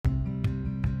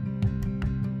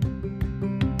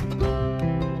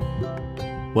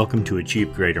Welcome to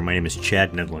Achieve Greater. My name is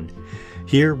Chad Nidland.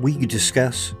 Here we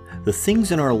discuss the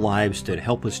things in our lives that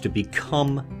help us to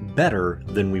become better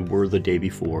than we were the day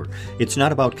before. It's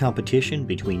not about competition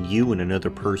between you and another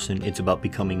person. It's about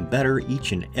becoming better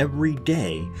each and every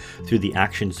day through the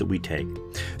actions that we take.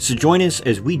 So join us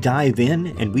as we dive in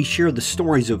and we share the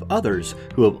stories of others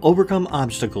who have overcome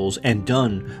obstacles and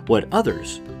done what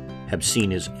others have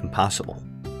seen as impossible.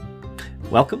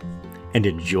 Welcome and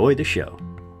enjoy the show.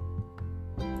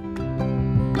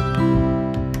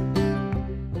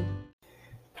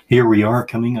 Here we are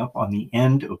coming up on the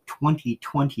end of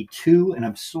 2022, and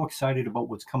I'm so excited about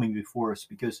what's coming before us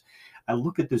because I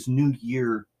look at this new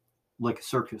year like a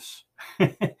circus.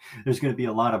 There's going to be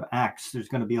a lot of acts. There's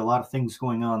going to be a lot of things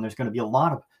going on. There's going to be a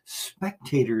lot of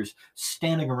spectators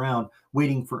standing around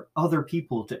waiting for other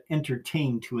people to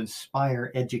entertain, to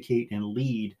inspire, educate, and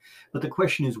lead. But the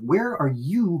question is, where are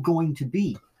you going to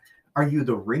be? Are you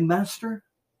the ringmaster?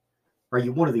 Are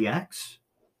you one of the acts?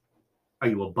 Are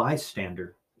you a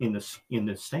bystander in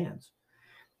the stands?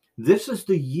 This is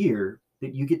the year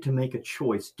that you get to make a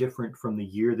choice different from the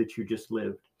year that you just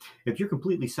lived. If you're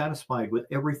completely satisfied with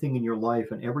everything in your life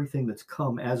and everything that's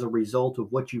come as a result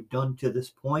of what you've done to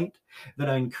this point, then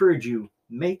I encourage you,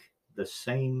 make the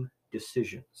same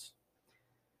decisions.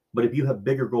 But if you have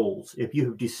bigger goals, if you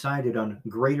have decided on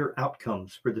greater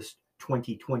outcomes for this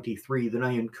 2023, then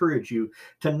I encourage you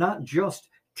to not just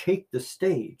take the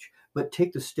stage, but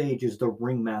take the stage as the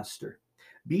ringmaster.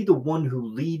 Be the one who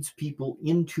leads people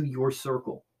into your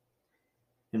circle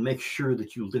and make sure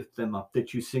that you lift them up,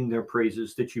 that you sing their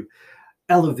praises, that you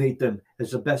elevate them as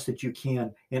the best that you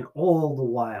can, and all the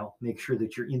while make sure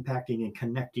that you're impacting and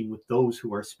connecting with those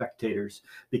who are spectators,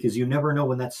 because you never know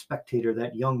when that spectator,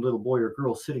 that young little boy or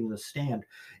girl sitting in the stand,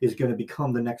 is going to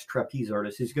become the next trapeze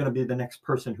artist. He's going to be the next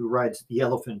person who rides the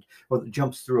elephant or that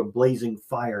jumps through a blazing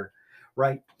fire,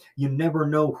 right? You never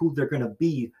know who they're going to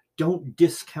be. Don't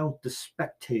discount the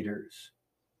spectators,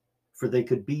 for they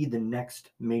could be the next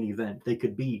main event. They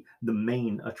could be the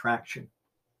main attraction.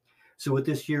 So with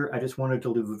this year, I just wanted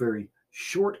to live a very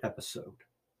short episode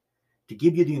to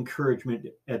give you the encouragement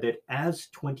that as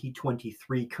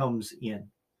 2023 comes in,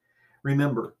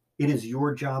 remember, it is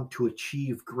your job to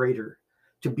achieve greater,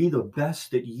 to be the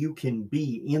best that you can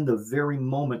be in the very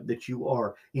moment that you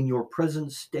are, in your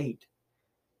present state.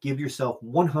 Give yourself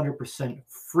 100%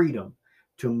 freedom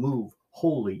to move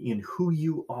wholly in who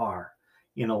you are,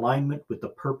 in alignment with the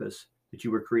purpose that you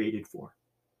were created for.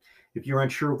 If you're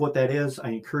unsure of what that is, I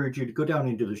encourage you to go down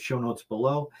into the show notes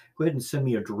below. Go ahead and send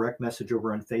me a direct message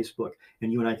over on Facebook,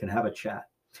 and you and I can have a chat.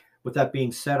 With that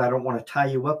being said, I don't want to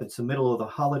tie you up. It's the middle of the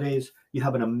holidays. You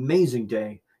have an amazing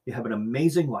day. You have an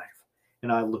amazing life.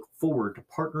 And I look forward to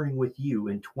partnering with you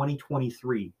in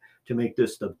 2023 to make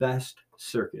this the best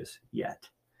circus yet.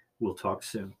 We'll talk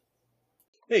soon.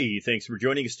 Hey, thanks for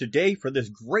joining us today for this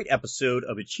great episode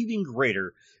of Achieving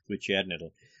Greater with Chad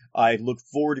Nidland. I look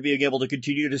forward to being able to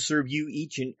continue to serve you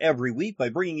each and every week by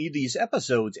bringing you these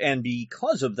episodes. And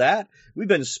because of that, we've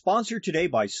been sponsored today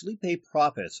by SleepPay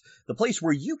Profits, the place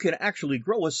where you can actually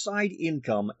grow a side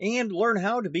income and learn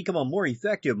how to become a more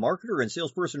effective marketer and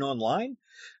salesperson online,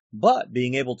 but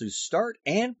being able to start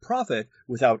and profit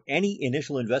without any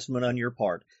initial investment on your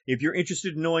part. If you're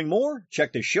interested in knowing more,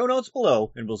 check the show notes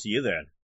below, and we'll see you then.